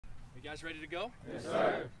You guys ready to go? Yes,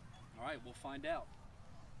 sir. All right, we'll find out.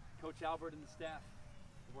 Coach Albert and the staff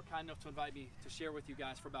were kind enough to invite me to share with you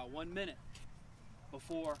guys for about 1 minute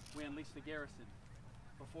before we unleash the garrison,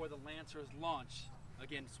 before the Lancers launch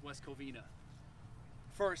against West Covina.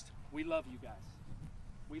 First, we love you guys.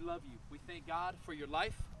 We love you. We thank God for your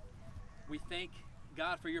life. We thank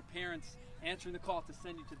God for your parents answering the call to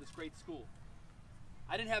send you to this great school.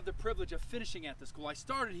 I didn't have the privilege of finishing at the school. I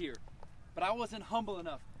started here, but I wasn't humble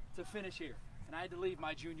enough to finish here, and I had to leave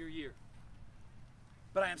my junior year.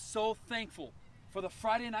 But I am so thankful for the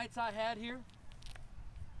Friday nights I had here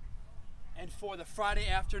and for the Friday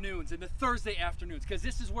afternoons and the Thursday afternoons, because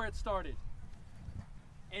this is where it started.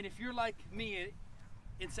 And if you're like me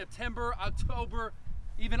in September, October,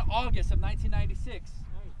 even August of 1996,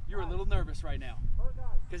 you're a little nervous right now,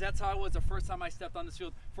 because that's how I was the first time I stepped on this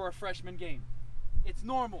field for a freshman game. It's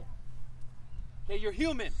normal. Okay, you're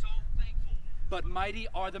human. So thankful. But mighty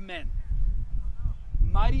are the men.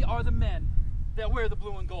 Mighty are the men that wear the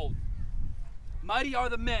blue and gold. Mighty are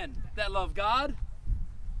the men that love God,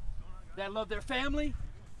 that love their family,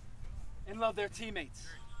 and love their teammates.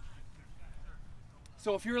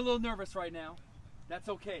 So if you're a little nervous right now, that's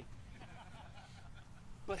okay.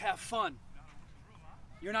 But have fun.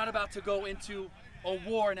 You're not about to go into a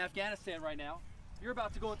war in Afghanistan right now. You're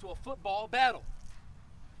about to go into a football battle.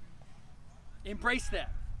 Embrace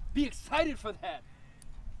that. Be excited for that.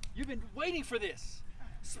 You've been waiting for this.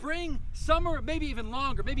 Spring, summer, maybe even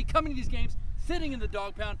longer. Maybe coming to these games, sitting in the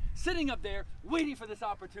dog pound, sitting up there, waiting for this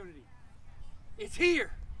opportunity. It's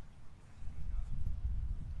here.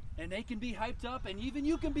 And they can be hyped up, and even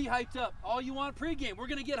you can be hyped up all you want pregame. We're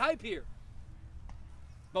going to get hype here.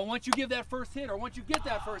 But once you give that first hit, or once you get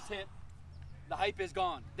that first hit, the hype is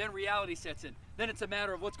gone. Then reality sets in. Then it's a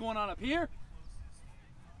matter of what's going on up here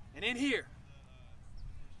and in here.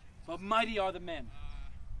 But mighty are the men.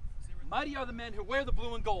 Mighty are the men who wear the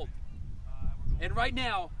blue and gold. And right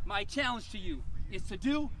now, my challenge to you is to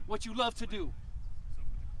do what you love to do.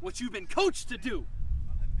 What you've been coached to do.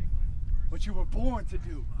 What you were born to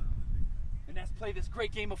do. And that's play this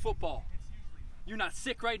great game of football. You're not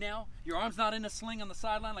sick right now. Your arm's not in a sling on the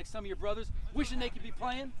sideline like some of your brothers, wishing they could be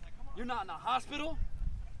playing. You're not in a hospital.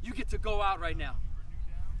 You get to go out right now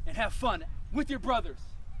and have fun with your brothers,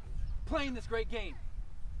 playing this great game.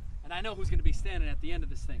 And I know who's going to be standing at the end of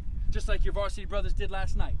this thing, just like your varsity brothers did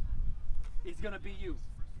last night. It's going to be you.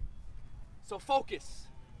 So focus,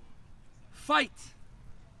 fight,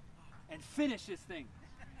 and finish this thing.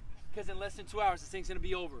 Because in less than 2 hours, this thing's going to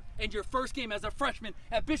be over. And your first game as a freshman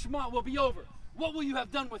at Bishop Mont will be over. What will you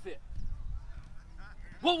have done with it?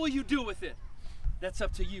 What will you do with it? That's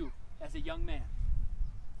up to you as a young man.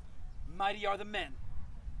 Mighty are the men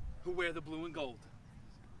who wear the blue and gold.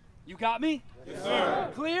 You got me? Yes,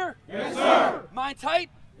 sir. Clear? Yes, sir. Mind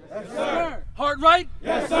tight? Yes, sir. Heart right?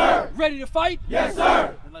 Yes, sir. Ready to fight? Yes,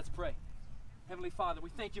 sir. Then let's pray. Heavenly Father,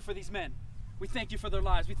 we thank you for these men. We thank you for their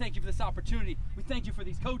lives. We thank you for this opportunity. We thank you for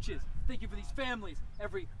these coaches. Thank you for these families.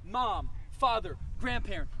 Every mom, father,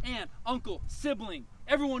 grandparent, aunt, uncle, sibling,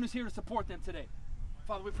 everyone who's here to support them today.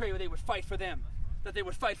 Father, we pray that they would fight for them, that they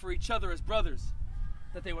would fight for each other as brothers,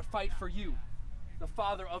 that they would fight for you, the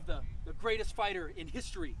Father of the greatest fighter in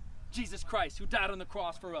history, Jesus Christ, who died on the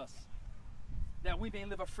cross for us, that we may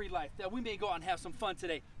live a free life, that we may go out and have some fun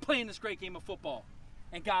today, playing this great game of football.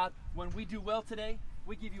 And God, when we do well today,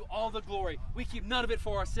 we give you all the glory. We keep none of it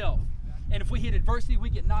for ourselves. And if we hit adversity, we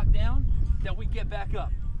get knocked down, that we get back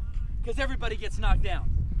up. Because everybody gets knocked down.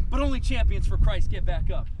 But only champions for Christ get back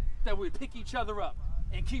up. That we would pick each other up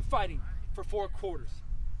and keep fighting for 4 quarters.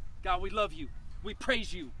 God, we love you. We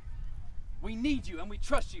praise you. We need you and we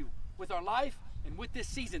trust you with our life and with this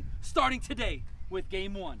season, starting today with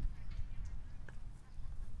game 1.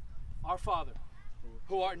 Our Father,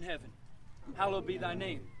 who art in heaven, hallowed be thy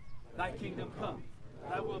name. Thy kingdom come.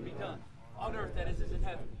 Thy will be done, on earth as it is in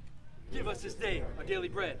heaven. Give us this day our daily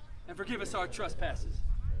bread, and forgive us our trespasses,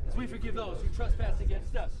 as we forgive those who trespass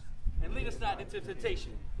against us. And lead us not into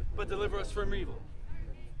temptation, but deliver us from evil.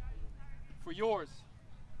 For yours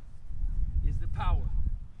is the power,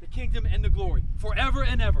 the kingdom, and the glory, forever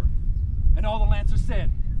and ever. And all the Lancers said,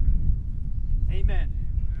 amen.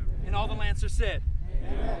 And all the Lancers said,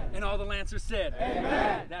 amen. And all the Lancers said,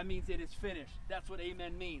 amen. That means it is finished. That's what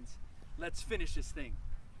amen means. Let's finish this thing.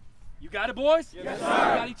 You got it, boys? Yes, sir.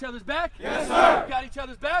 You got each other's back? Yes, sir. You got each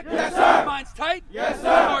other's back? Yes, sir. Minds tight? Yes,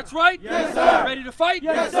 sir. Hearts right? Yes, sir. Ready to fight?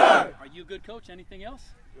 Yes, sir. Are you a good coach? Anything else?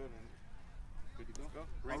 Good, man. Good to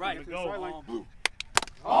go. All right. All blue.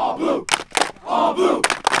 All blue. All blue.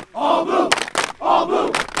 All blue. All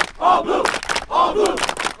blue. All blue. All blue.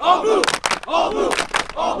 All blue. All blue.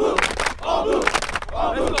 All blue. All blue.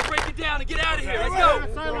 All blue. Let's go break it down. and get out of here. Let's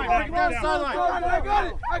go. I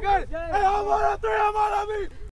got it. Hey, I'm on a 3. I'm on a me.